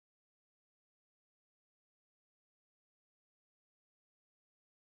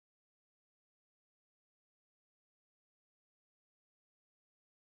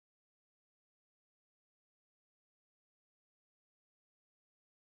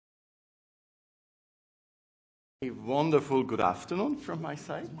A wonderful good afternoon from my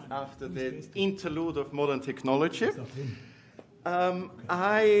side after the interlude of modern technology.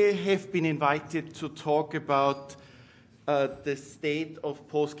 I have been invited to talk about the state of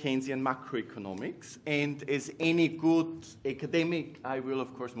post-Keynesian macroeconomics, and as any good academic, I will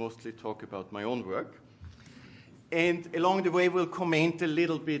of course mostly talk about my own work. And along the way, we'll comment a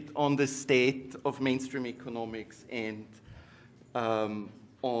little bit on the state of mainstream economics and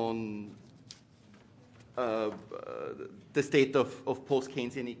on the state of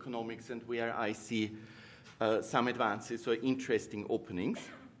post-Keynesian economics and where I see some advances or interesting openings.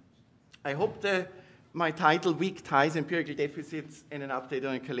 I hope that my title, Weak Ties, Empirical Deficits, and an Update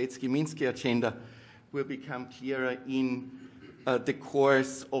on the Kalecki-Minsky Agenda will become clearer in the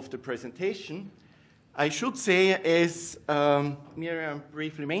course of the presentation. I should say, as Miriam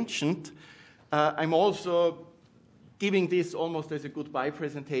briefly mentioned, I'm also giving this almost as a goodbye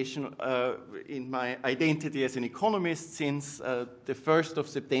presentation in my identity as an economist. Since the 1st of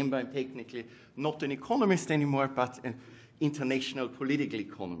September, I'm technically not an economist anymore, but an international political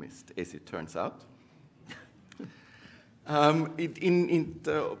economist, as it turns out.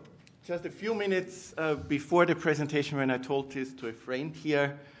 Just a few minutes before the presentation, when I told this to a friend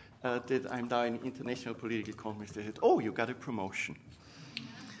here, that I'm now an international political economist, they said, "Oh, you got a promotion."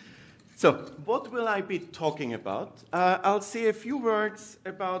 So, what will I be talking about? I'll say a few words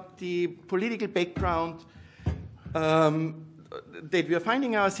about the political background that we are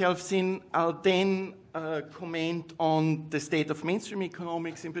finding ourselves in. I'll then comment on the state of mainstream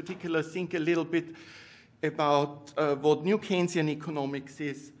economics, in particular think a little bit about what new Keynesian economics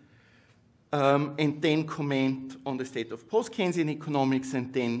is, and then comment on the state of post-Keynesian economics,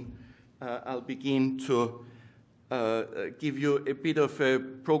 and then I'll begin to give you a bit of a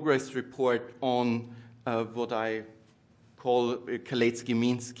progress report on what I call a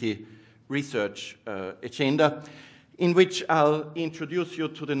Kalecki-Minsky research agenda, in which I'll introduce you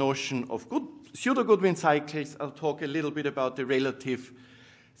to the notion of pseudo-Goodwin cycles. I'll talk a little bit about the relative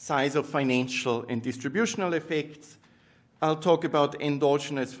size of financial and distributional effects. I'll talk about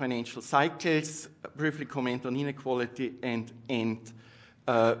endogenous financial cycles, briefly comment on inequality, and end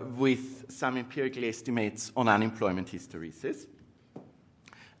with some empirical estimates on unemployment hysteresis.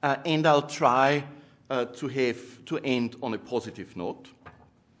 And I'll try to end on a positive note.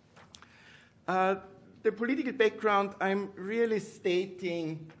 The political background, I'm really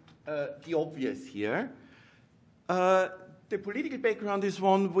stating the obvious here. The political background is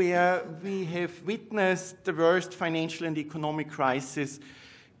one where we have witnessed the worst financial and economic crisis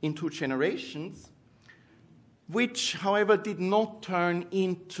in 2 generations, which, however, did not turn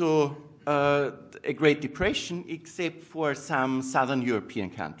into a Great Depression, except for some southern European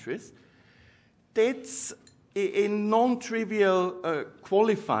countries. That's a non-trivial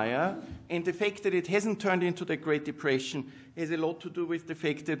qualifier, and the fact that it hasn't turned into the Great Depression has a lot to do with the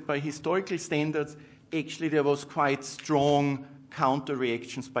fact that by historical standards, actually there was quite strong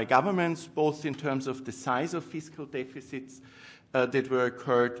counter-reactions by governments, both in terms of the size of fiscal deficits that were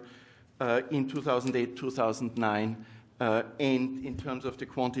occurred in 2008, 2009, and in terms of the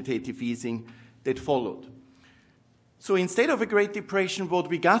quantitative easing that followed. So instead of a Great Depression, what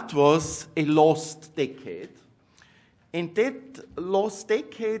we got was a lost decade. And that lost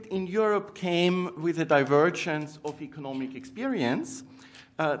decade in Europe came with a divergence of economic experience,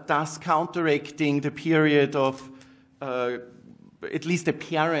 thus counteracting the period of at least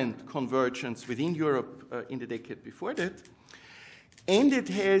apparent convergence within Europe in the decade before that. And it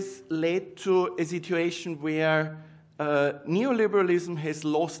has led to a situation where neoliberalism has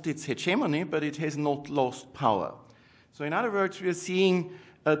lost its hegemony, but it has not lost power. So in other words, we are seeing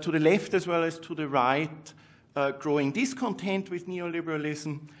to the left as well as to the right growing discontent with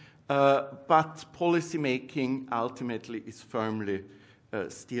neoliberalism, but policymaking ultimately is firmly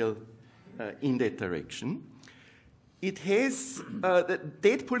still in that direction. It has,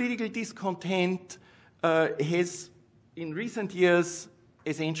 that political discontent has in recent years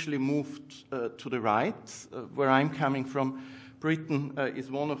essentially moved to the right. Where I'm coming from, Britain is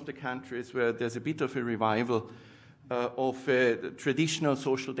one of the countries where there's a bit of a revival of a traditional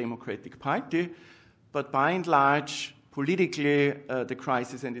social democratic party, but by and large, politically, the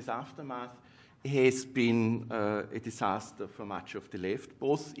crisis and its aftermath has been a disaster for much of the left,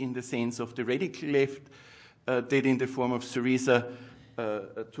 both in the sense of the radical left that in the form of Syriza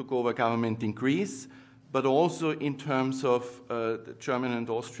took over government in Greece, but also in terms of the German and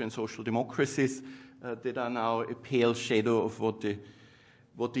Austrian social democracies that are now a pale shadow of what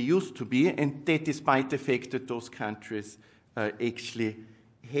they used to be, and that despite the fact that those countries actually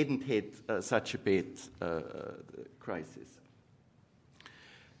hadn't had such a bad crisis.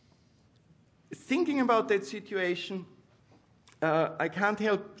 thinking about that situation, I can't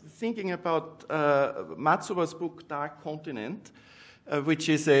help thinking about Matsuwa's book, Dark Continent, which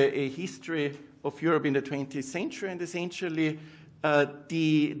is a history of Europe in the 20th century, and essentially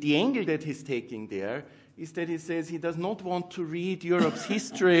the angle that he's taking there is that he says he does not want to read Europe's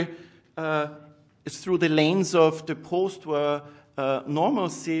history through the lens of the post-war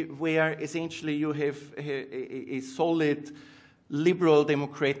normalcy, where essentially you have a solid liberal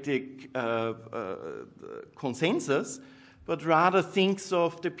democratic consensus, but rather thinks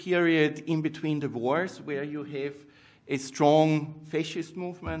of the period in between the wars, where you have a strong fascist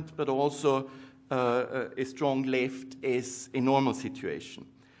movement, but also a strong left as a normal situation.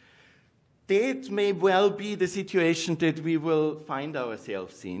 That may well be the situation that we will find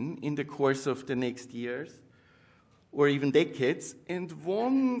ourselves in the course of the next years or even decades. And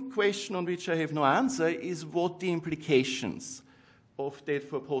one question on which I have no answer is what the implications of that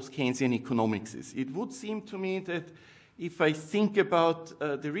for post-Keynesian economics is. It would seem to me that if I think about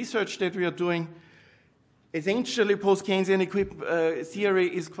the research that we are doing, essentially post-Keynesian theory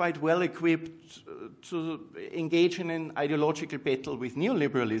is quite well equipped to engage in an ideological battle with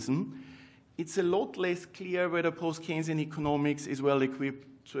neoliberalism. It's a lot less clear whether post-Keynesian economics is well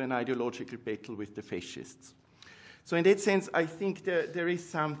equipped to an ideological battle with the fascists. So in that sense, I think there is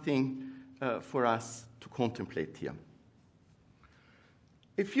something for us to contemplate here.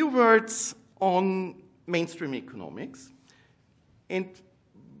 A few words on mainstream economics. And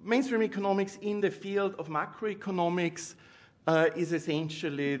mainstream economics in the field of macroeconomics is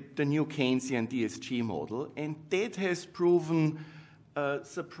essentially the new Keynesian DSG model, and that has proven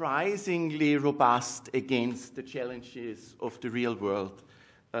surprisingly robust against the challenges of the real world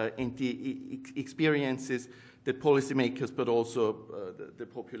and the experiences that policymakers, but also the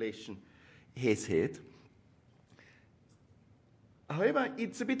population has had. However,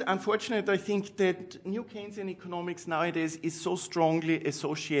 it's a bit unfortunate, I think, that new Keynesian economics nowadays is so strongly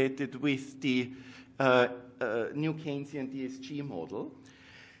associated with the new Keynesian DSG model.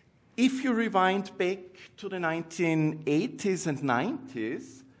 If you rewind back to the 1980s and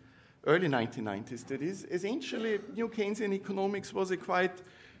 90s, early 1990s that is, essentially new Keynesian economics was a quite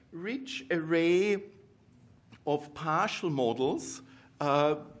rich array of partial models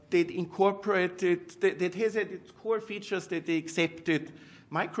that incorporated, that has at its core features that they accepted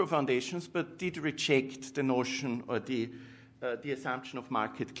micro foundations, but did reject the notion or the assumption of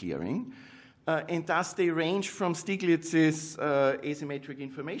market clearing. And thus they range from Stiglitz's asymmetric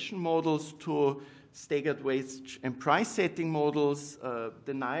information models to staggered wage and price setting models.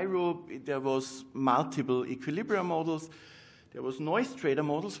 The Nairo, there was multiple equilibrium models. There was noise trader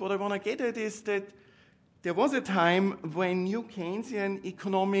models. What I want to get at is that there was a time when new Keynesian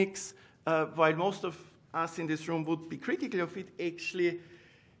economics, while most of us in this room would be critical of it, actually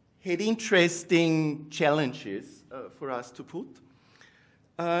had interesting challenges for us to put.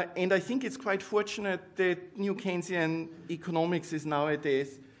 And I think it's quite fortunate that new Keynesian economics is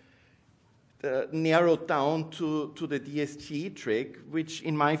nowadays narrowed down to the DSG track, which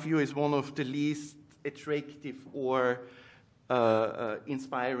in my view is one of the least attractive or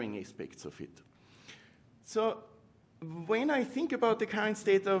inspiring aspects of it. So when I think about the current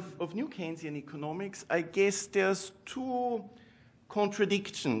state of new Keynesian economics, I guess there's two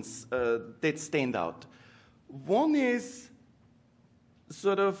contradictions that stand out. One is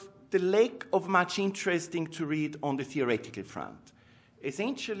sort of the lack of much interesting to read on the theoretical front.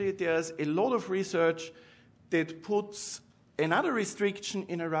 Essentially, there's a lot of research that puts another restriction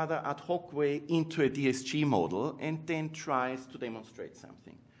in a rather ad hoc way into a DSG model and then tries to demonstrate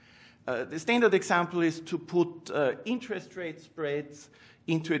something. The standard example is to put interest rate spreads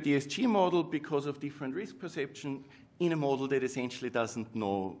into a DSG model because of different risk perception in a model that essentially doesn't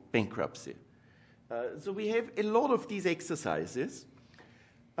know bankruptcy. So we have a lot of these exercises.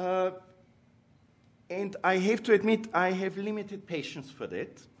 And I have to admit, I have limited patience for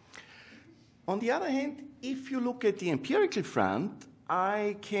that. On the other hand, if you look at the empirical front,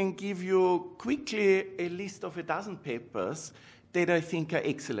 I can give you quickly a list of a dozen papers that I think are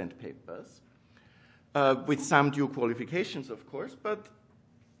excellent papers, with some due qualifications, of course, but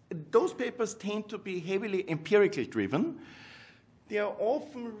those papers tend to be heavily empirically driven. They are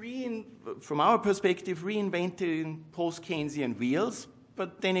often, from our perspective, reinvented in post-Keynesian wheels,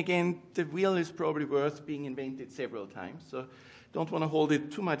 but then again, the wheel is probably worth being invented several times, so don't want to hold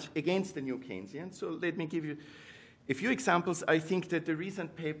it too much against the new Keynesian. So let me give you a few examples. I think that the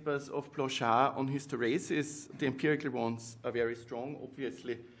recent papers of Blanchard on hysteresis, the empirical ones, are very strong.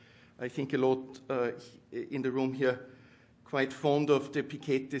 Obviously, I think a lot in the room here quite fond of the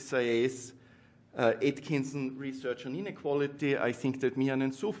Piquet de Saez Atkinson research on inequality. I think that Mian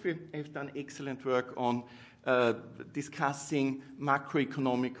and Sophie have done excellent work on discussing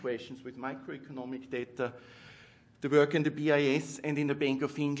macroeconomic questions with microeconomic data. The work in the BIS and in the Bank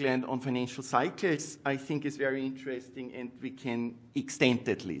of England on financial cycles, I think, is very interesting, and we can extend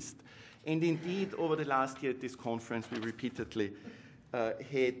that list. And indeed, over the last year at this conference, we repeatedly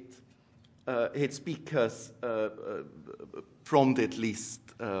had speakers from that list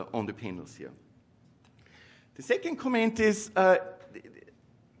on the panels here. The second comment is,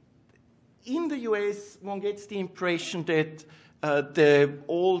 in the US, one gets the impression that the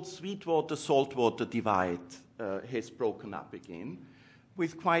old sweetwater-saltwater divide has broken up again,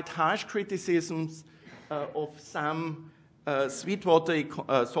 with quite harsh criticisms of some saltwater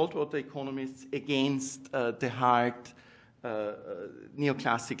economists against the hard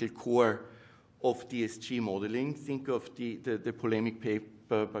neoclassical core of DSG modeling. Think of the polemic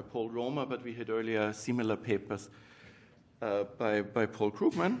paper by Paul Romer, but we had earlier similar papers by Paul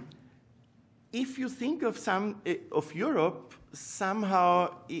Krugman. If you think of Europe,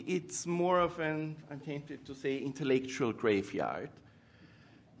 somehow it's more of an, I'm tempted to say, intellectual graveyard.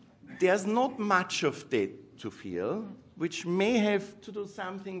 There's not much of that to feel, which may have to do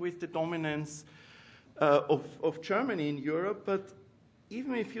something with the dominance of Germany in Europe, but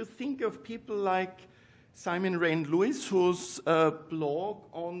even if you think of people like Simon Rand-Lewis, whose blog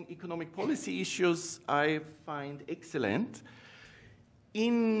on economic policy issues I find excellent,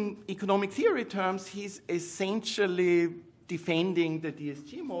 in economic theory terms, he's essentially defending the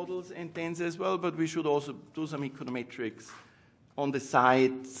DSG models and then says, well, but we should also do some econometrics on the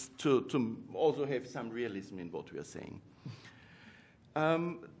side to also have some realism in what we are saying.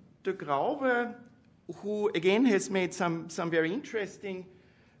 De Grauwe, who again has made some very interesting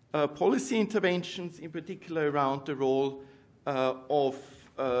policy interventions, in particular around the role of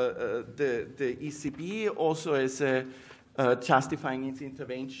the ECB, also as a justifying its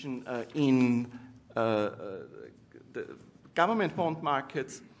intervention in the government bond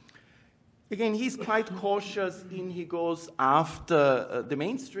markets. Again, he's quite cautious he goes after the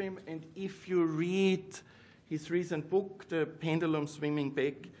mainstream, and if you read his recent book, The Pendulum Swimming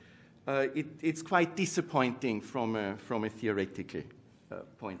Back, it's quite disappointing from a theoretical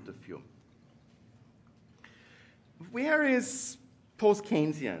point of view. Where is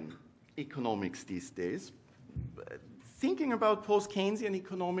post-Keynesian economics these days? Thinking about post-Keynesian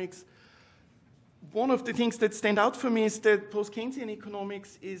economics, one of the things that stand out for me is that post-Keynesian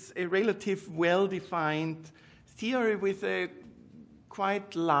economics is a relative well-defined theory with a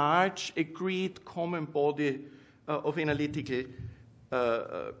quite large agreed common body of analytical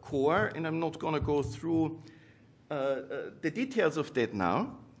core, and I'm not going to go through the details of that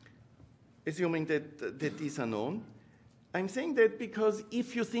now, assuming that these are known. I'm saying that because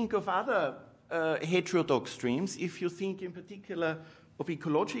if you think of other heterodox streams, if you think in particular of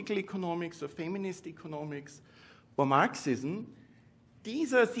ecological economics, or feminist economics, or Marxism,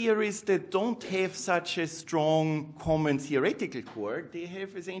 these are theories that don't have such a strong common theoretical core. They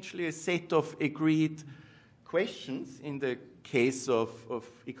have essentially a set of agreed questions in the case of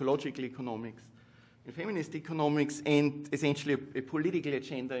ecological economics and feminist economics, and essentially a political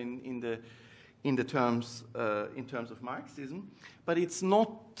agenda in terms of Marxism, but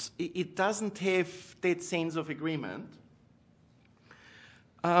it doesn't have that sense of agreement.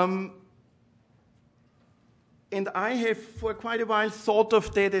 And I have for quite a while thought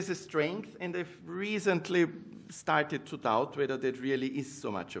of that as a strength, and I've recently started to doubt whether that really is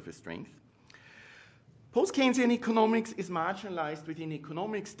so much of a strength. Post-Keynesian economics is marginalized within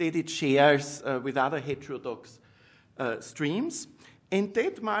economics that it shares with other heterodox streams, and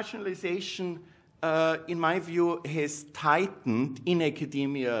that marginalization, in my view, has tightened in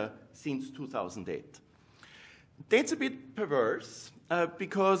academia since 2008. That's a bit perverse,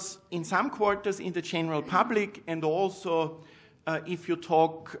 because in some quarters in the general public, and also if you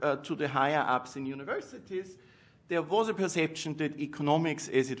talk to the higher ups in universities, there was a perception that economics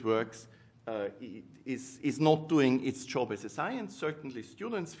as it works is not doing its job as a science. Certainly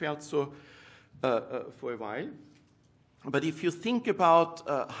students felt so for a while. But if you think about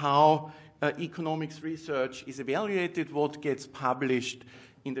how economics research is evaluated, what gets published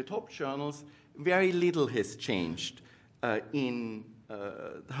in the top journals, very little has changed in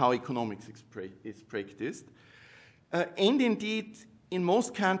how economics is practiced. And indeed, in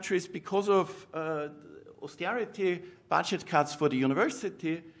most countries, because of austerity, budget cuts for the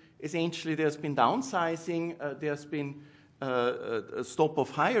university, essentially there's been downsizing, there's been a stop of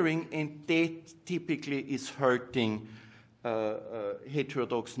hiring, and that typically is hurting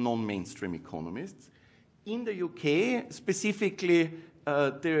heterodox non-mainstream economists. In the UK, specifically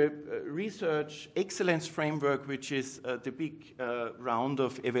the research excellence framework, which is the big round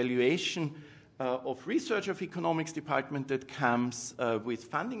of evaluation of research of economics department that comes with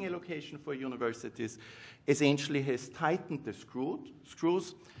funding allocation for universities, essentially has tightened the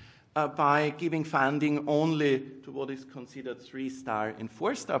screws by giving funding only to what is considered 3-star and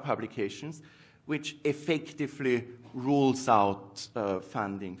 4-star publications, which effectively rules out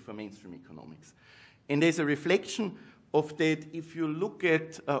funding for mainstream economics. And as a reflection of that, if you look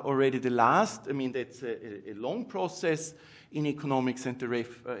at already the last, I mean, that's a long process in economics, and the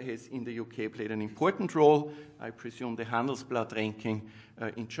REF has in the UK played an important role. I presume the Handelsblatt ranking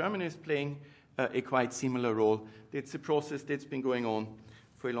in Germany is playing a quite similar role. That's a process that's been going on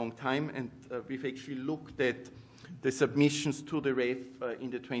for a long time, and we've actually looked at the submissions to the REF in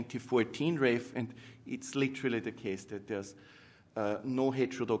the 2014 REF, and it's literally the case that there's no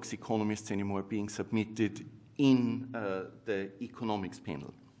heterodox economists anymore being submitted in the economics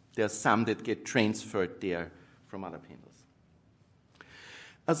panel. There are some that get transferred there from other panels.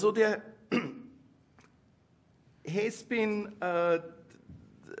 So there has been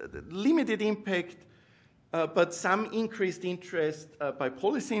limited impact, but some increased interest by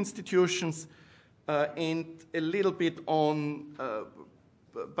policy institutions and a little bit on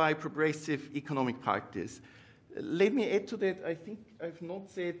by progressive economic parties. Let me add to that, I think I've not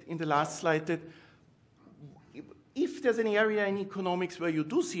said in the last slide that if there's an area in economics where you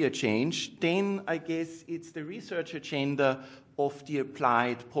do see a change, then I guess it's the research agenda of the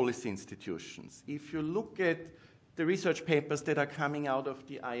applied policy institutions. If you look at the research papers that are coming out of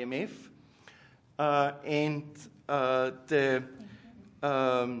the IMF and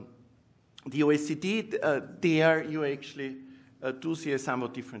the OECD, there you actually do see a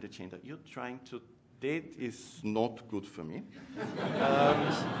somewhat different agenda. You're trying to, that is not good for me.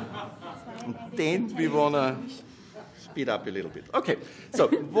 Then we want to speed up a little bit. Okay, so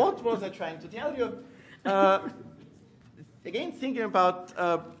what was I trying to tell you? Again, thinking about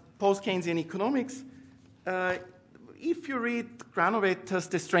post-Keynesian economics, if you read Granovetter's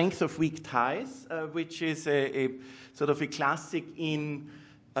The Strength of Weak Ties, which is a sort of a classic in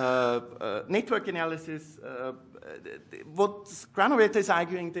network analysis, what Granovetter is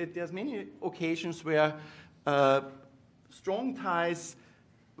arguing that there's many occasions where strong ties,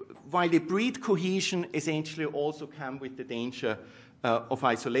 while they breed cohesion, essentially also come with the danger of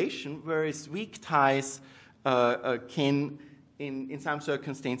isolation, whereas weak ties can, in some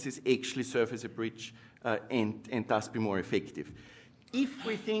circumstances, actually serve as a bridge and thus be more effective. If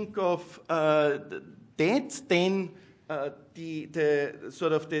we think of that, then the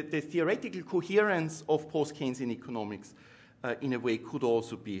sort of the theoretical coherence of post-Keynesian economics, in a way, could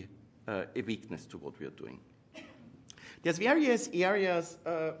also be a weakness to what we are doing. There's various areas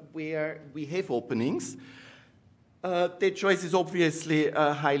where we have openings. The choice is obviously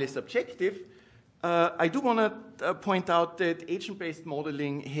highly subjective. I do want to point out that agent-based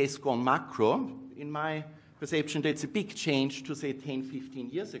modeling has gone macro. In my perception, that's a big change to, say, 10, 15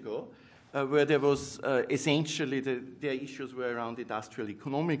 years ago, where there was essentially their issues were around industrial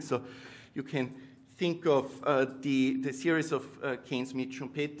economics. So you can think of the series of Keynes, Mitch,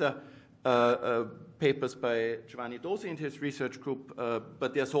 Schumpeter papers by Giovanni Dosi and his research group,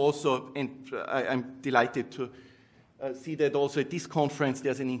 but there's also, and I'm delighted to see that also at this conference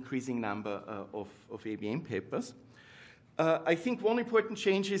there's an increasing number of ABM papers. I think one important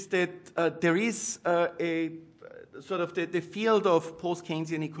change is that there is a sort of the field of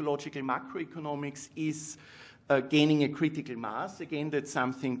post-Keynesian ecological macroeconomics is gaining a critical mass. Again, that's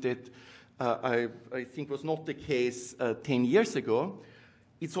something that I think was not the case 10 years ago.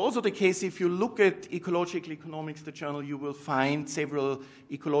 It's also the case if you look at Ecological Economics, the journal, you will find several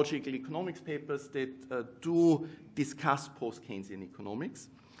ecological economics papers that do discuss post-Keynesian economics.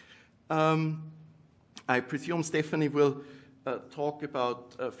 I presume Stephanie will talk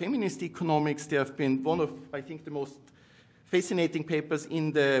about feminist economics. There have been one of, I think, the most fascinating papers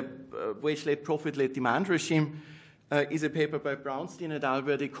in the wage-led, profit-led demand regime is a paper by Brownstein et al.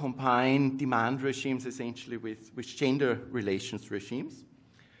 Where they combine demand regimes essentially with gender relations regimes.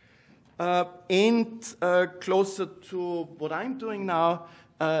 And closer to what I'm doing now,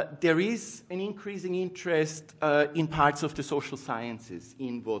 there is an increasing interest in parts of the social sciences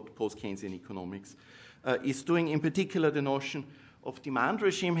in what post-Keynesian economics is doing. In particular, the notion of demand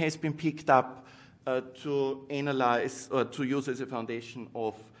regime has been picked up to analyze or to use as a foundation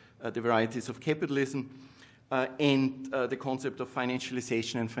of the varieties of capitalism, and the concept of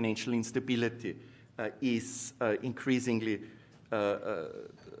financialization and financial instability is increasingly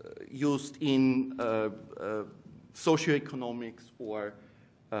used in socioeconomics or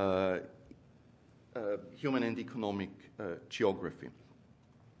human and economic geography.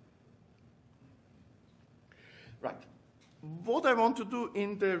 Right. What I want to do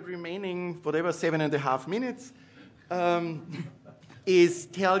in the remaining, whatever, 7.5 minutes is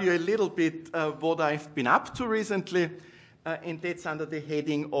tell you a little bit what I've been up to recently, and that's under the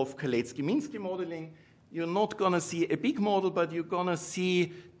heading of Kalecki-Minsky modeling. You're not going to see a big model, but you're going to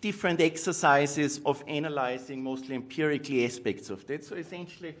see different exercises of analyzing mostly empirically aspects of that. So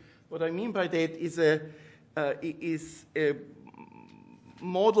essentially, what I mean by that is a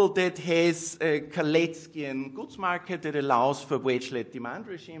model that has a Kaleckian goods market that allows for wage-led demand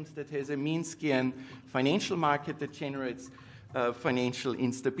regimes, that has a Minskian financial market that generates financial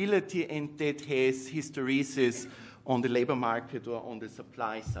instability, and that has hysteresis on the labor market or on the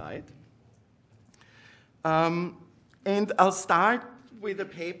supply side. And I'll start with a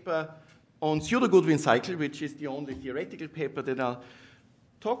paper on pseudo-Goodwin cycle, which is the only theoretical paper that I'll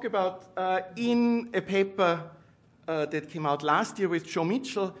talk about. In a paper that came out last year with Joe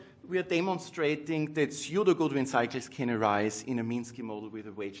Mitchell, we are demonstrating that pseudo-Goodwin cycles can arise in a Minsky model with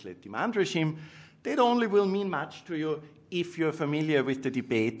a wage-led demand regime. That only will mean much to you if you're familiar with the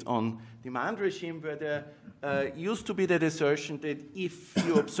debate on demand regime, where there used to be that assertion that if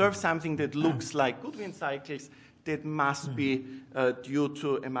you observe something that looks like Goodwin cycles, that must be due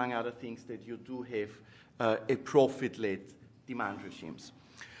to, among other things, that you do have a profit-led demand regimes.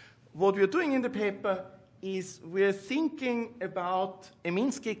 What we're doing in the paper is we're thinking about a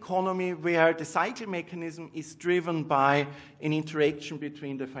Minsky economy where the cycle mechanism is driven by an interaction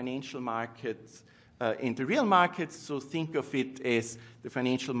between the financial markets and the real markets. So think of it as the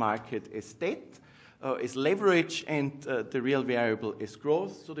financial market as debt, as leverage, and the real variable as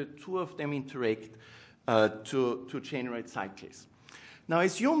growth. So the two of them interact to generate cycles. Now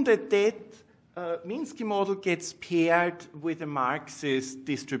assume that Minsky model gets paired with a Marxist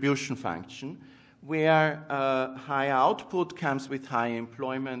distribution function, where higher output comes with higher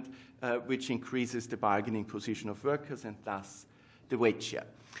employment, which increases the bargaining position of workers and thus the wage share.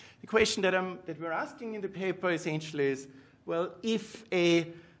 The question that we're asking in the paper essentially is, well, if a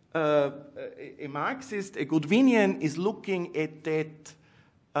Marxist, a Goodwinian, is looking at that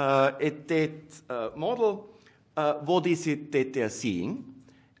model, what is it that they're seeing?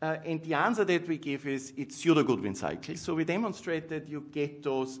 And the answer that we give is it's pseudo-Goodwin cycles. So we demonstrate that you get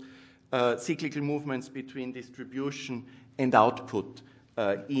those cyclical movements between distribution and output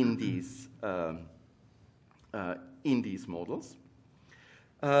in these models.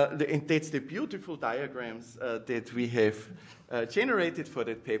 And that's the beautiful diagrams that we have generated for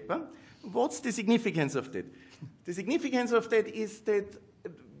that paper. What's the significance of that? The significance of that is that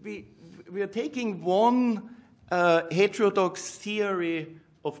we are taking one heterodox theory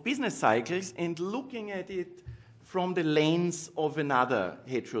of business cycles and looking at it from the lens of another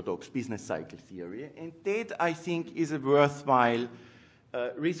heterodox business cycle theory. And that, I think, is a worthwhile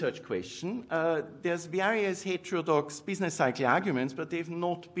research question. There's various heterodox business cycle arguments, but they've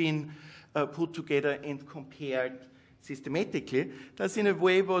not been put together and compared systematically. Thus, in a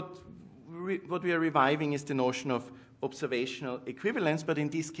way, what we are reviving is the notion of observational equivalence, but in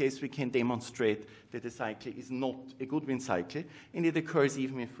this case, we can demonstrate that the cycle is not a Goodwin cycle, and it occurs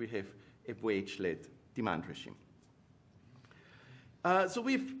even if we have a wage-led demand regime. So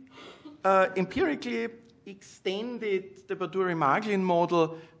we've empirically extended the Batory-Marglin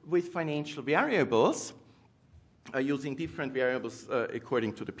model with financial variables using different variables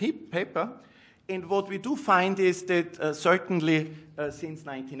according to the paper. And what we do find is that certainly since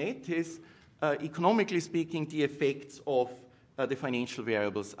 1980s, economically speaking, the effects of the financial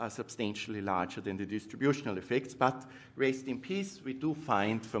variables are substantially larger than the distributional effects. But rest in peace, we do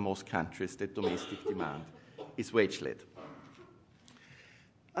find for most countries that domestic demand is wage-led.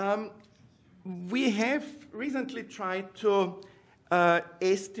 We have recently tried to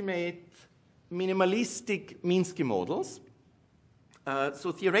estimate minimalistic Minsky models.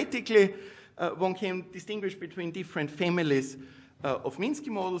 So theoretically, one can distinguish between different families of Minsky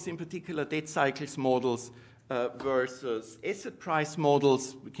models, in particular debt cycles models versus asset price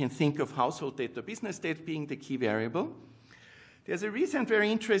models. We can think of household debt or business debt being the key variable. There's a recent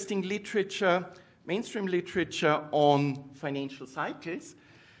very interesting literature, mainstream literature on financial cycles.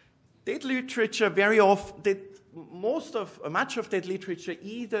 That literature very often, much of that literature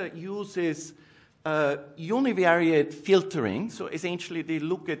either uses univariate filtering, so essentially they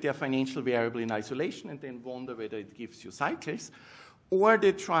look at their financial variable in isolation and then wonder whether it gives you cycles, or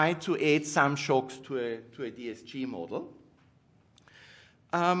they try to add some shocks to a DSG model.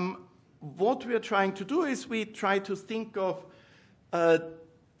 What we are trying to do is we try to think of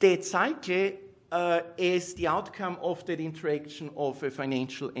that cycle as the outcome of that interaction of a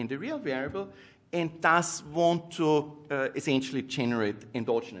financial and a real variable, and thus want to essentially generate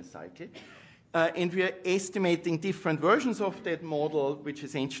endogenous cycle. and we are estimating different versions of that model, which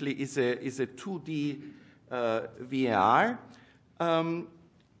essentially is a 2D VAR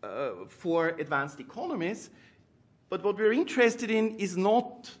for advanced economies. But what we're interested in is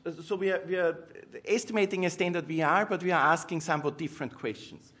not, so we are estimating a standard VR, but we are asking somewhat different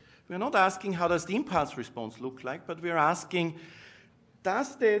questions. We're not asking how does the impulse response look like, but we're asking, do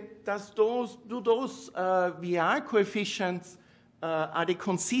those VR coefficients, are they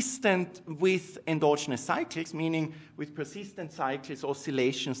consistent with endogenous cycles, meaning with persistent cycles,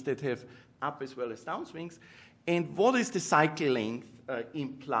 oscillations that have up as well as downswings? And what is the cycle length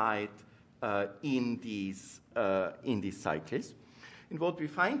implied in these cycles? And what we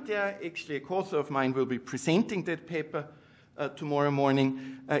find there, actually a co-author of mine will be presenting that paper tomorrow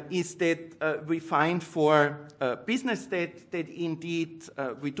morning, is that we find for business that indeed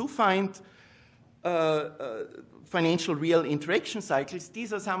we do find financial real interaction cycles.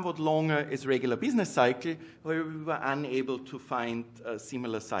 These are somewhat longer as regular business cycle, where we were unable to find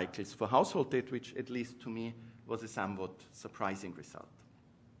similar cycles for household debt, which at least to me was a somewhat surprising result.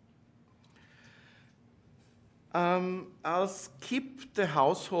 I'll skip the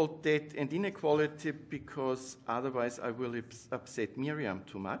household debt and inequality because otherwise I will upset Miriam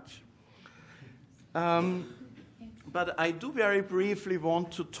too much. But I do very briefly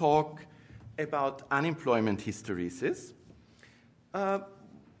want to talk about unemployment hysteresis.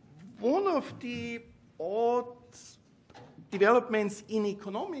 One of the odd developments in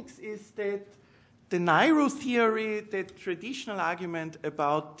economics is that the Nairo theory, that traditional argument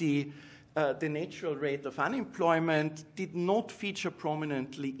about the natural rate of unemployment, did not feature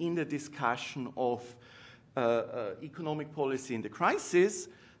prominently in the discussion of economic policy in the crisis.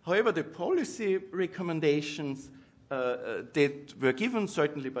 However, the policy recommendations that were given,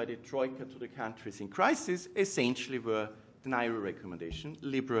 certainly by the Troika to the countries in crisis, essentially were the Nairo recommendation,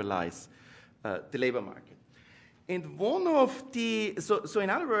 liberalize the labor market. And one of the, so in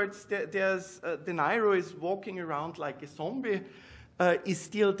other words, there's, the Nairo is walking around like a zombie, is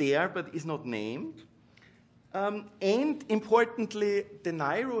still there, but is not named. And importantly, the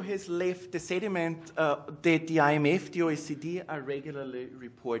Nairo has left the sediment that the IMF, the OECD are regularly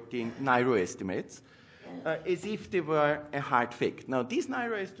reporting Nairo estimates as if they were a hard fact. Now, these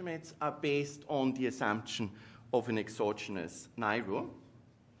Nairo estimates are based on the assumption of an exogenous Nairo.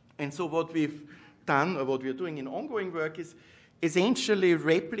 And so what we've done, or what we're doing in ongoing work, is essentially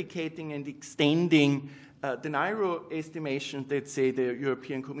replicating and extending the Nairo estimation that, say, the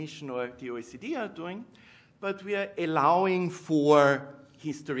European Commission or the OECD are doing, but we are allowing for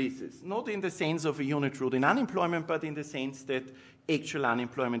hysteresis, not in the sense of a unit rule in unemployment, but in the sense that actual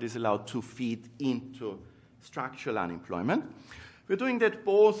unemployment is allowed to feed into structural unemployment. We're doing that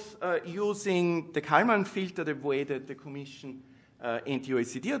both using the Kalman filter, the way that the Commission and the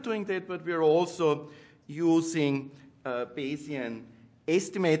OECD are doing that, but we're also using Bayesian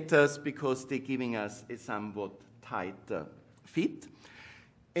estimators because they're giving us a somewhat tighter fit.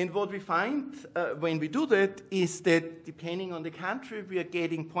 And what we find when we do that is that depending on the country, we are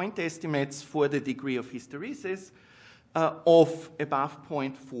getting point estimates for the degree of hysteresis of above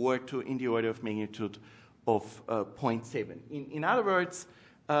 0.4 to in the order of magnitude of 0.7. In other words,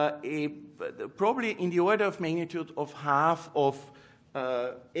 probably in the order of magnitude of half of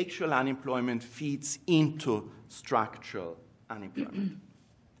actual unemployment feeds into structural unemployment.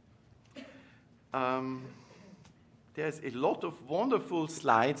 There's a lot of wonderful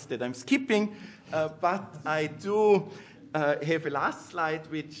slides that I'm skipping, but I do have a last slide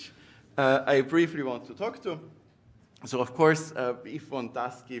which I briefly want to talk to. So, of course, if one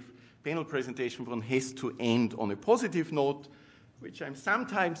does give panel presentation, one has to end on a positive note, which I'm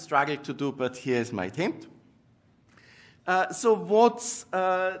sometimes struggle to do, but here's my attempt. So what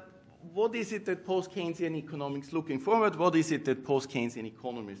is it that post-Keynesian economics looking forward? What is it that post-Keynesian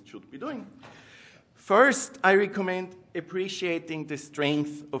economists should be doing? First, I recommend appreciating the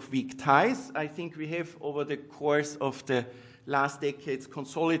strength of weak ties. I think we have, over the course of the last decades,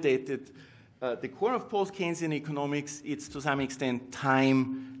 consolidated the core of post-Keynesian economics. It's to some extent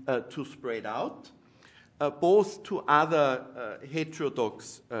time to spread out, both to other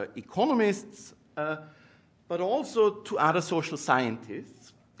heterodox economists, but also to other social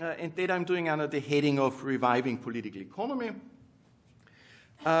scientists. And that I'm doing under the heading of Reviving Political Economy.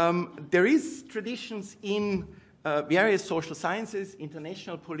 There is traditions in various social sciences,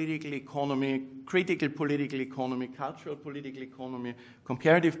 international political economy, critical political economy, cultural political economy,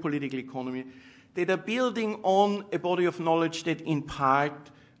 comparative political economy, that are building on a body of knowledge that in part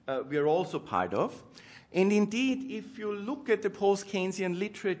we are also part of. And indeed, if you look at the post-Keynesian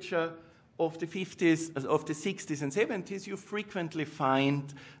literature of the 50s, of the 60s and 70s, you frequently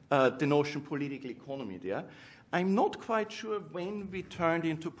find the notion political economy there. I'm not quite sure when we turned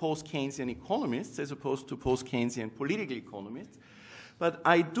into post-Keynesian economists as opposed to post-Keynesian political economists, but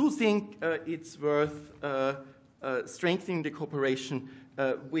I do think it's worth strengthening the cooperation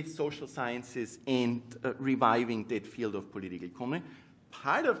with social sciences and reviving that field of political economy.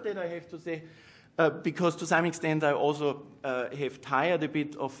 Part of that, I have to say, because to some extent I also have tired a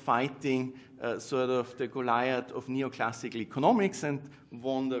bit of fighting sort of the Goliath of neoclassical economics and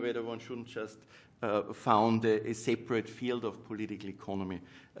wonder whether one shouldn't just found a separate field of political economy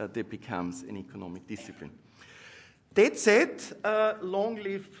that becomes an economic discipline. That said, long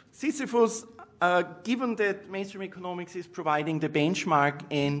live Sisyphus. Given that mainstream economics is providing the benchmark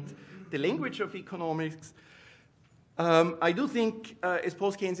and the language of economics, I do think as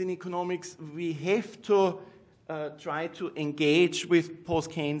post-Keynesian economics, we have to try to engage with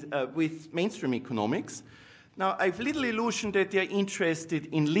with mainstream economics. Now, I have little illusion that they're interested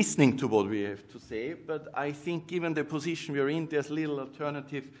in listening to what we have to say, but I think given the position we're in, there's little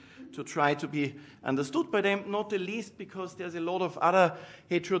alternative to try to be understood by them, not the least because there's a lot of other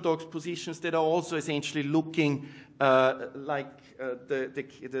heterodox positions that are also essentially looking like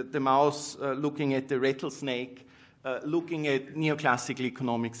the mouse looking at the rattlesnake, looking at neoclassical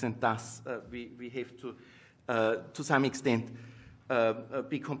economics, and thus we have to some extent,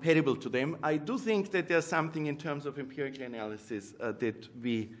 be compatible to them. I do think that there's something in terms of empirical analysis that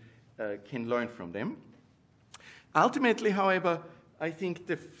we can learn from them. Ultimately, however, I think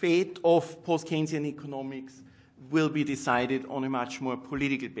the fate of post-Keynesian economics will be decided on a much more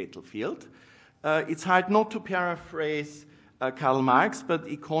political battlefield. It's hard not to paraphrase Karl Marx, but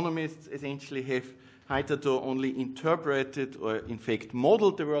economists essentially have hitherto only interpreted or, in fact,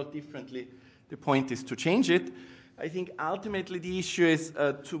 modeled the world differently. The point is to change it. I think ultimately the issue is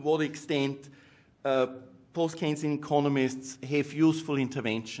to what extent post-Keynesian economists have useful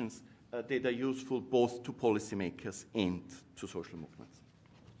interventions that are useful both to policymakers and to social movements.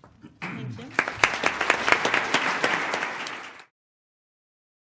 Thank you.